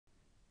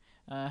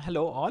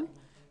Hello all.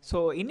 So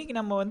இன்றைக்கி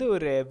நம்ம வந்து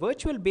ஒரு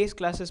virtual பேஸ்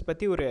கிளாஸஸ்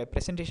பற்றி ஒரு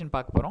ப்ரெசன்டேஷன்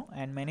பார்க்க போகிறோம்.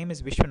 And my name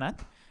is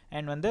Viswanath.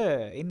 And வந்து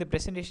இந்த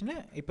ப்ரெசன்டேஷனை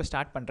இப்போ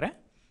ஸ்டார்ட் பண்ணுறேன்.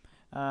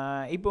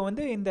 இப்போ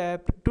வந்து இந்த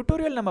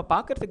டுட்டோரியல் நம்ம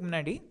பார்க்குறதுக்கு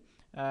முன்னாடி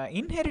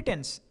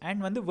இன்ஹெரிட்டன்ஸ்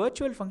அண்ட் வந்து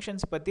virtual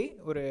ஃபங்க்ஷன்ஸ் பற்றி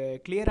ஒரு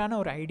கிளியரான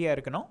ஒரு ஐடியா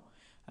இருக்கணும்.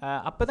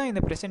 அப்போ தான்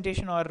இந்த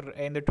ப்ரெசன்டேஷன் ஆர்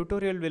இந்த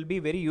tutorial will be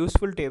very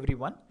useful to every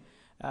one.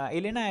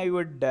 இல்லைன்னா ஐ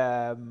வுட்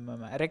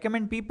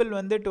ரெக்கமெண்ட் பீப்புள்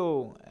வந்து to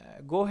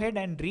go head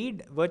and read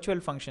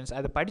virtual functions.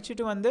 அதை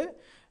படிச்சுட்டு வந்து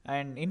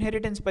அண்ட்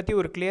இன்ஹெரிட்டன்ஸ் பற்றி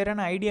ஒரு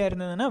கிளியரான ஐடியா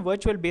இருந்ததுன்னா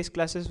வர்ச்சுவல் பேஸ்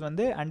கிளாஸஸ்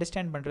வந்து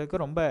அண்டர்ஸ்டாண்ட்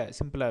பண்ணுறதுக்கு ரொம்ப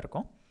சிம்பிளாக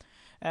இருக்கும்.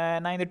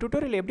 நான் இந்த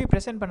டுட்டோரியல் எப்படி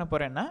ப்ரெசென்ட் பண்ண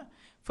போகிறேன்னா,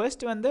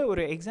 ஃபர்ஸ்ட் வந்து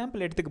ஒரு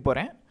எக்ஸாம்பிள் எடுத்துக்க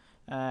போகிறேன்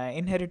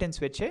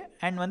இன்ஹெரிட்டன்ஸ் வச்சு.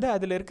 அண்ட் வந்து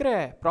அதில் இருக்கிற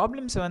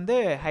ப்ராப்ளம்ஸை வந்து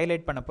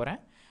ஹைலைட் பண்ண போகிறேன்.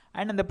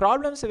 அண்ட் அந்த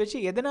ப்ராப்ளம்ஸை வச்சு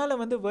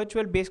எதனால் வந்து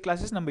வர்ச்சுவல் பேஸ்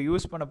கிளாஸஸ் நம்ம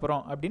யூஸ் பண்ண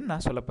போகிறோம் அப்படின்னு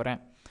நான் சொல்ல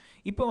போகிறேன்.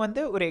 இப்போ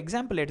வந்து ஒரு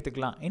எக்ஸாம்பிள்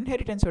எடுத்துக்கலாம்.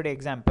 இன்ஹெரிட்டன்ஸோட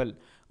எக்ஸாம்பிள்,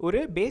 ஒரு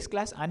பேஸ்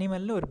கிளாஸ்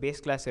அனிமல்னு ஒரு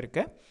பேஸ் கிளாஸ்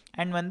இருக்குது.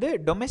 அண்ட் வந்து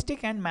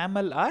domestic and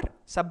mammal R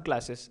sub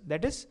classes,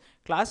 that is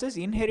classes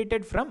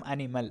inherited from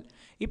animal.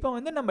 இப்போ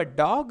வந்து நம்ம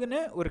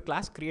டாக்னு ஒரு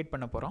கிளாஸ் க்ரியேட்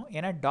பண்ண போகிறோம்.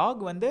 ஏன்னா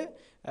டாக் வந்து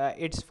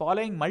இட்ஸ்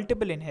ஃபாலோயிங்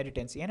மல்டிபிள்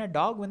இன்ஹெரிட்டன்ஸ். ஏன்னா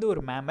டாக் வந்து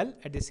ஒரு mammal,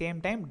 at the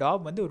same time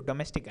talk வந்து ஒரு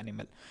டொமெஸ்டிக்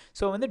அனிமல்.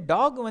 ஸோ வந்து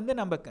டாக் வந்து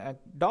நம்ம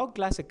டாக்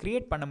கிளாஸை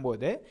க்ரியேட்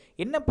பண்ணும்போது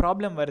என்ன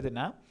ப்ராப்ளம்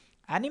வருதுன்னா,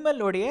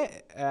 அனிமலோடைய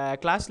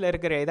கிளாஸில்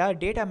இருக்கிற ஏதாவது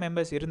டேட்டா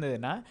மெம்பர்ஸ்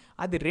இருந்ததுன்னா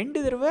அது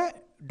 2 தடவை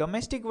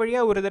டொமெஸ்டிக்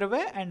வழியாக ஒரு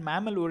தடவை அண்ட்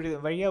மேமல்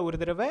வழியாக ஒரு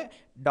தடவை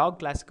டாக்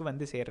கிளாஸ்க்கு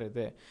வந்து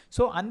சேர்றது.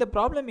 ஸோ அந்த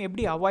ப்ராப்ளம்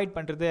எப்படி அவாய்ட்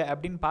பண்ணுறது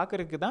அப்படின்னு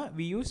பார்க்குறதுக்கு தான்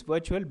we use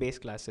virtual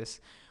base classes.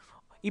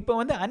 இப்போ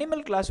வந்து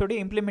அனிமல் கிளாஸோடைய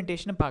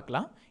இம்ப்ளிமெண்டேஷனை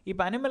பார்க்கலாம்.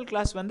 இப்போ அனிமல்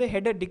கிளாஸ் வந்து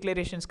ஹெடர்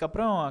டிக்ளரேஷன்ஸ்க்கு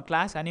அப்புறம்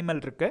கிளாஸ்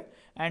அனிமல் இருக்குது.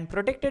 அண்ட்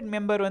ப்ரொடெக்டட்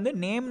மெம்பர் வந்து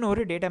நேம்னு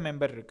ஒரு டேட்டா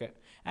மெம்பர் இருக்குது.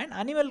 அண்ட்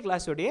அனிமல்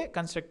கிளாஸோடைய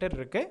கன்ஸ்ட்ரக்டர்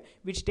இருக்குது,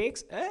 which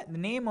tax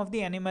name of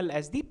the animal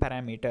as the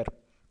parameter.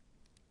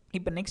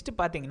 இப்போ நெக்ஸ்ட்டு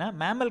பார்த்தீங்கன்னா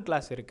மேமல்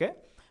கிளாஸ் இருக்குது.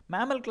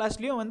 மேமல்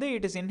கிளாஸ்லேயும் வந்து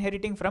it is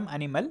inheriting from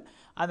animal.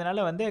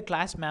 அதனால் வந்து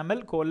class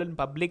mammal colon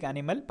public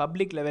animal,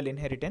 public level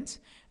inheritance.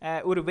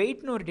 ஒரு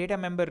வெயிட்னு ஒரு டேட்டா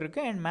மெம்பர்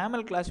இருக்குது. அண்ட்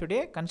மேமல்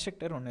கிளாஸோடைய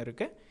கன்ஸ்ட்ரக்டர் ஒன்று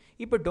இருக்குது.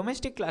 இப்போ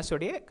டொமெஸ்டிக்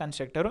கிளாஸோடைய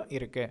கன்ஸ்ட்ரக்டரும்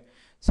இருக்குது.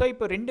 ஸோ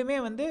இப்போ ரெண்டுமே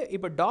வந்து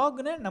இப்போ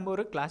டாக்னு நம்ம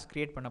ஒரு கிளாஸ்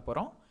க்ரியேட் பண்ண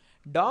போகிறோம்.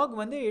 டாக்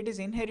வந்து it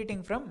is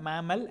inheriting from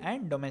mammal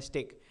and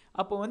domestic.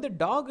 அப்போ வந்து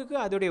டாகுக்கு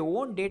அதோடைய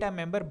ஓன் டேட்டா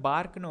மெம்பர்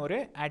பார்க்குன்னு ஒரு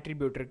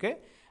ஆட்ரிபியூட் இருக்குது.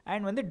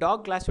 அண்ட் வந்து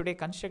டாக் கிளாஸோடைய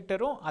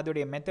கன்ஸ்ட்ரக்டரும்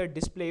அதோடைய மெத்தட்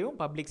டிஸ்பிளேயும்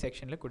பப்ளிக்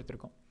செக்ஷனில்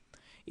கொடுத்துருக்கோம்.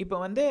 இப்போ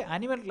வந்து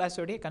அனிமல்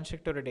கிளாஸோடைய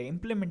கன்ஸ்ட்ரக்டருடைய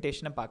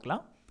இம்ப்ளிமெண்டேஷனை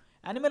பார்க்கலாம்.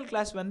 அனிமல்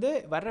கிளாஸ் வந்து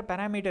வர்ற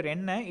பேராமீட்டர்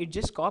என்ன, it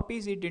just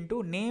copies it into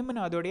நேம்னு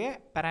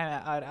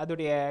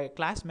அதோடைய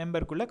கிளாஸ்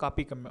மெம்பருக்குள்ளே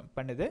காப்பி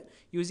பண்ணுது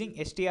யூஸிங்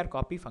str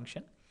காப்பி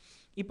ஃபங்க்ஷன்.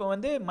 இப்போ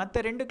வந்து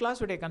மற்ற 2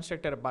 கிளாஸோடைய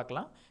கன்ஸ்ட்ரக்டரை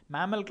பார்க்கலாம்.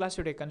 Mammal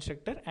கிளாஸோடைய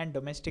constructor and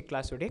domestic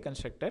கிளாஸோடைய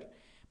constructor.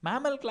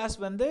 Mammal class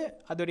வந்து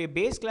அதோடைய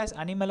பேஸ் கிளாஸ்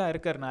அனிமலாக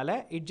இருக்கிறனால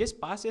it just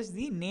bosses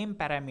the name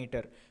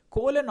parameter.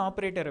 Colon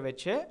ஆப்ரேட்டரை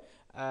வச்சு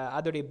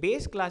அதோடைய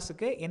பேஸ்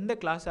கிளாஸுக்கு எந்த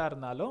கிளாஸாக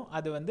இருந்தாலும்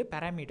அது வந்து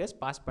பேராமீட்டர்ஸ்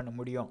பாஸ் பண்ண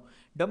முடியும்.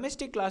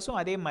 டொமெஸ்டிக் கிளாஸும்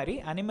அதே மாதிரி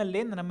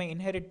அனிமல்லேருந்து நம்ம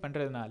இன்ஹெரிட்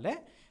பண்ணுறதுனால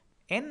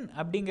n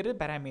அப்படிங்கிறது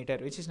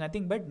parameter which is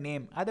nothing but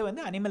name, அதை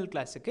வந்து அனிமல்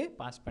கிளாஸுக்கு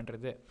பாஸ்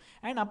பண்ணுறது.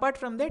 And apart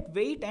from that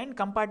wait and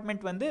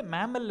compartment வந்து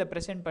மேமலில்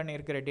ப்ரெசென்ட்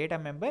பண்ணியிருக்கிற டேட்டா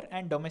மெம்பர்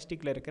அண்ட்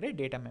டொமெஸ்டிக்கில் இருக்கிற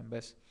டேட்டா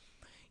மெம்பர்ஸ்.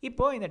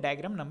 இப்போது இந்த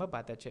டயக்ராம் நம்ம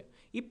பார்த்தாச்சு.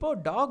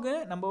 இப்போது டாகு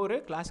நம்ம ஒரு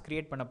கிளாஸ்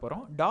க்ரியேட் பண்ண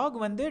போகிறோம். டாக்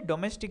வந்து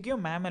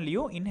டொமெஸ்டிக்கையும்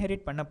மேமலையும்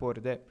இன்ஹெரிட் பண்ண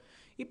போகிறது.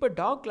 இப்போ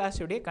டாக்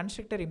கிளாஸுடைய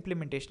கன்ஸ்ட்ரக்டர்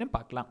இம்ப்ளிமெண்டேஷனை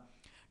பார்க்கலாம்.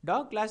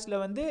 டாக்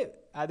கிளாஸில் வந்து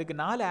அதுக்கு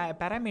 4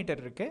 பேராமீட்டர்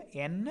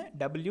இருக்குது, n,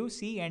 w,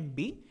 c and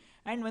b.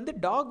 And வந்து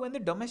டாக் வந்து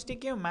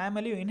டொமெஸ்டிக்கையும்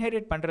மேமலையும்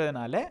இன்ஹெரிட்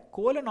பண்ணுறதுனால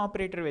கோலன்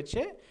ஆப்ரேட்டர்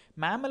வச்சு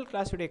மேமல்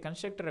கிளாஸுடைய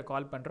கன்ஸ்ட்ரக்டரை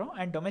கால் பண்ணுறோம்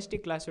அண்ட்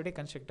டொமெஸ்டிக் கிளாஸுடைய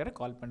கன்ஸ்ட்ரக்டரை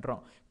கால்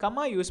பண்ணுறோம்.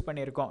 கமா யூஸ்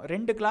பண்ணியிருக்கோம்.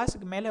 2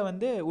 கிளாஸுக்கு மேலே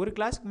வந்து ஒரு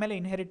கிளாஸுக்கு மேலே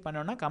இன்ஹெரிட்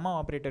பண்ணோன்னா கமா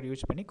ஆப்ரேட்டர்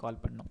யூஸ் பண்ணி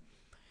கால் பண்ணோம்.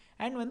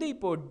 அண்ட் வந்து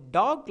இப்போது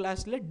டாக்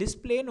கிளாஸில்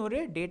டிஸ்பிளேன்னு ஒரு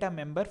டேட்டா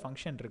மெம்பர்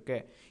ஃபங்க்ஷன்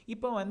இருக்குது.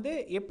 இப்போ வந்து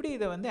எப்படி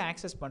இதை வந்து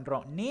ஆக்சஸ்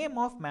பண்ணுறோம், name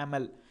of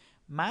mammal,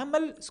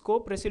 mammal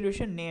scope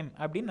resolution name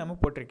அப்படின்னு நம்ம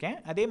போட்டிருக்கேன்.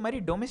 அதே மாதிரி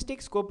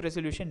டொமெஸ்டிக் ஸ்கோப்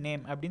ரெசல்யூஷன்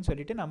நேம் அப்படின்னு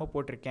சொல்லிட்டு நம்ம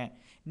போட்டிருக்கேன்.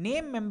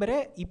 நேம் மெம்பரை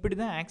இப்படி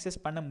தான்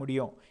ஆக்சஸ் பண்ண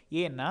முடியும்.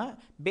 ஏன்னா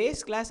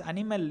பேஸ் கிளாஸ்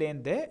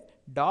அனிமல்லேருந்து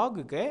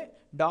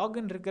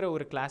டாகுன்னு இருக்கிற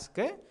ஒரு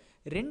கிளாஸ்க்கு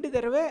 2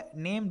 தடவை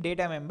நேம்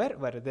டேட்டா மெம்பர்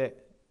வருது.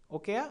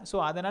 ஓகேயா? ஸோ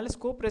அதனால்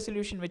ஸ்கோப்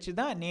ரெசல்யூஷன் வச்சு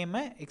தான்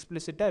நேமை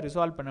எக்ஸ்பிளிசிட்டாக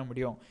ரிசால்வ் பண்ண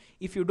முடியும்.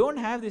 If you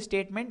don't have the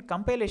statement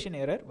compilation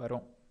error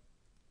வரும்.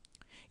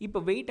 இப்போ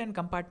வெயிட் அண்ட்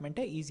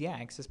கம்பார்ட்மெண்ட்டை ஈஸியாக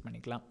ஆக்சஸ்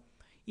பண்ணிக்கலாம்.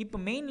 இப்போ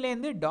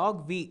மெயின்லேருந்து டாக்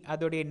வி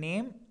அதோடைய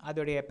நேம்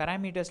அதோடைய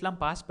பேராமீட்டர்ஸ்லாம்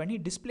பாஸ் பண்ணி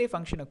டிஸ்பிளே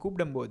ஃபங்க்ஷனை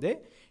கூப்பிடும்போது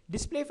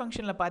டிஸ்பிளே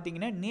ஃபங்க்ஷனில்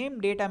பார்த்தீங்கன்னா நேம்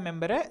டேட்டா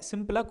மெம்பரை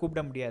சிம்பிளாக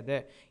கூப்பிட முடியாது.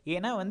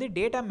 ஏன்னா வந்து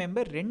டேட்டா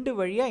மெம்பர் 2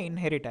 வழியாக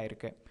இன்ஹெரிட்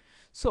ஆகிருக்கு.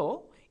 ஸோ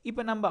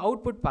இப்போ நம்ம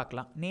அவுட்புட்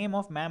பார்க்கலாம். நேம்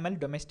ஆஃப் மேமல்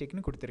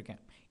டொமெஸ்டிக்னு கொடுத்துருக்கேன்.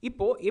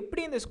 இப்போது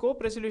எப்படி இந்த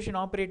ஸ்கோப் ரெசல்யூஷன்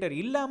ஆப்ரேட்டர்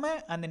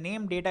இல்லாமல் அந்த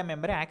நேம் டேட்டா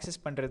மெம்பரை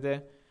ஆக்சஸ் பண்ணுறது?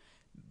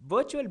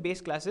 virtual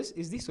base classes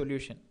is the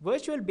solution.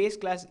 Virtual base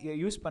class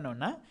use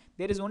பண்ணோன்னா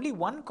there is only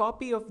one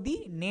copy of the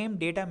name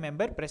data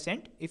member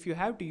present if you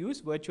have to use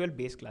virtual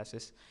base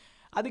classes.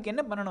 அதுக்கு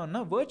என்ன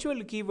பண்ணணும்னா virtual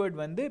keyword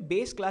வந்து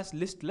base class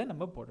லிஸ்ட்டில்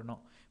நம்ம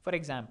போடணும். For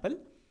example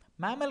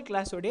mammal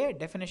கிளாஸோடைய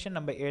definition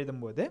நம்ம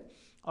எழுதும்போது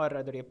ஆர்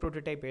அதோடைய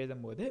ப்ரோட்டோடைப்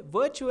எழுதும்போது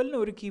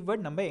வேர்ச்சுவல்னு ஒரு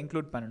கீவேர்ட் நம்ம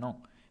இன்க்ளூட் பண்ணணும்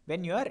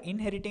when you are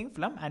inheriting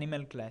from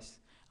animal class.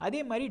 அதே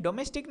மாதிரி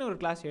டொமெஸ்டிக்னு ஒரு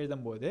கிளாஸ்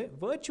எழுதும்போது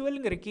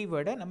வேர்ச்சுவல்ங்கிற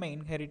கீவேர்டை நம்ம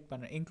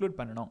இன்க்ளூட்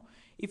பண்ணணும்.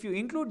 If you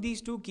include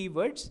these two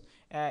keywords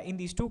in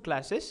these two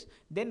classes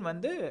தென்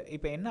வந்து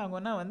இப்போ என்ன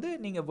ஆகும்னா வந்து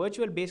நீங்கள்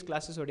வேர்ச்சுவல் பேஸ்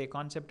கிளாஸஸோடைய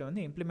கான்செப்டை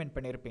வந்து இம்ப்ளிமெண்ட்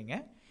பண்ணியிருப்பீங்க.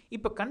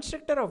 இப்போ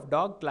கன்ஸ்ட்ரக்டர் ஆஃப்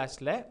டாக்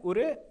கிளாஸில்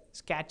ஒரு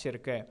ஸ்கேட்ச்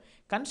இருக்குது.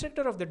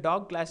 கன்ஸ்ட்ரக்டர் ஆஃப் த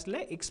டாக்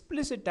கிளாஸில்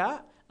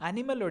எக்ஸ்பிளிசிட்டாக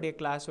அனிமலோடைய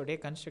கிளாஸோடைய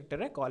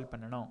கன்ஸ்ட்ரக்டரை கால்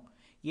பண்ணணும்.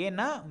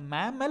 ஏன்னா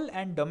மேமல்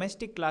அண்ட்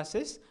டொமெஸ்டிக்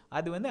கிளாஸஸ்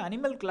அது வந்து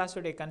அனிமல்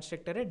கிளாஸோடைய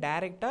கன்ஸ்ட்ரக்டரை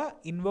டைரெக்டாக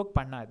இன்வோக்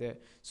பண்ணாது.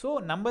 ஸோ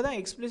நம்ம தான்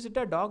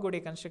எக்ஸ்பிளிசிட்டாக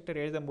டாகோடைய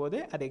கன்ஸ்ட்ரக்டர் எழுதும்போது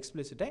அதை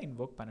எக்ஸ்பிளிசிட்டாக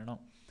இன்வோக்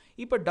பண்ணணும்.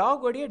 இப்போ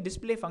டாகோடைய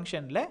டிஸ்பிளே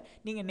ஃபங்க்ஷனில்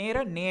நீங்கள்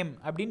நேராக நேம்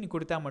அப்படின்னு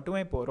கொடுத்தா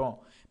மட்டுமே போகிறோம்.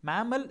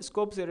 Mammal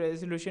scopes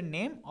resolution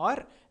name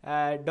R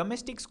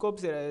domestic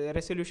scopes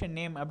resolution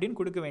name அப்படின்னு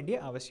கொடுக்க வேண்டிய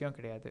அவசியம்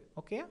கிடையாது.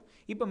 ஓகே,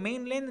 இப்போ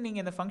மெயின்லேருந்து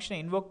நீங்கள் இந்த ஃபங்க்ஷனை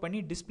இன்வோக்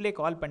பண்ணி டிஸ்பிளே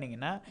கால்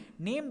பண்ணிங்கன்னா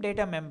நேம்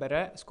டேட்டா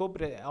மெம்பரை ஸ்கோப்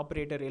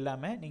ஆப்ரேட்டர்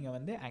இல்லாமல் நீங்கள்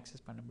வந்து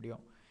ஆக்சஸ் பண்ண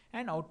முடியும்.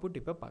 அண்ட் அவுட்புட்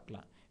இப்போ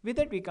பார்க்கலாம். With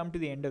that we come to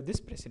the end of this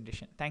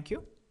presentation. Thank you.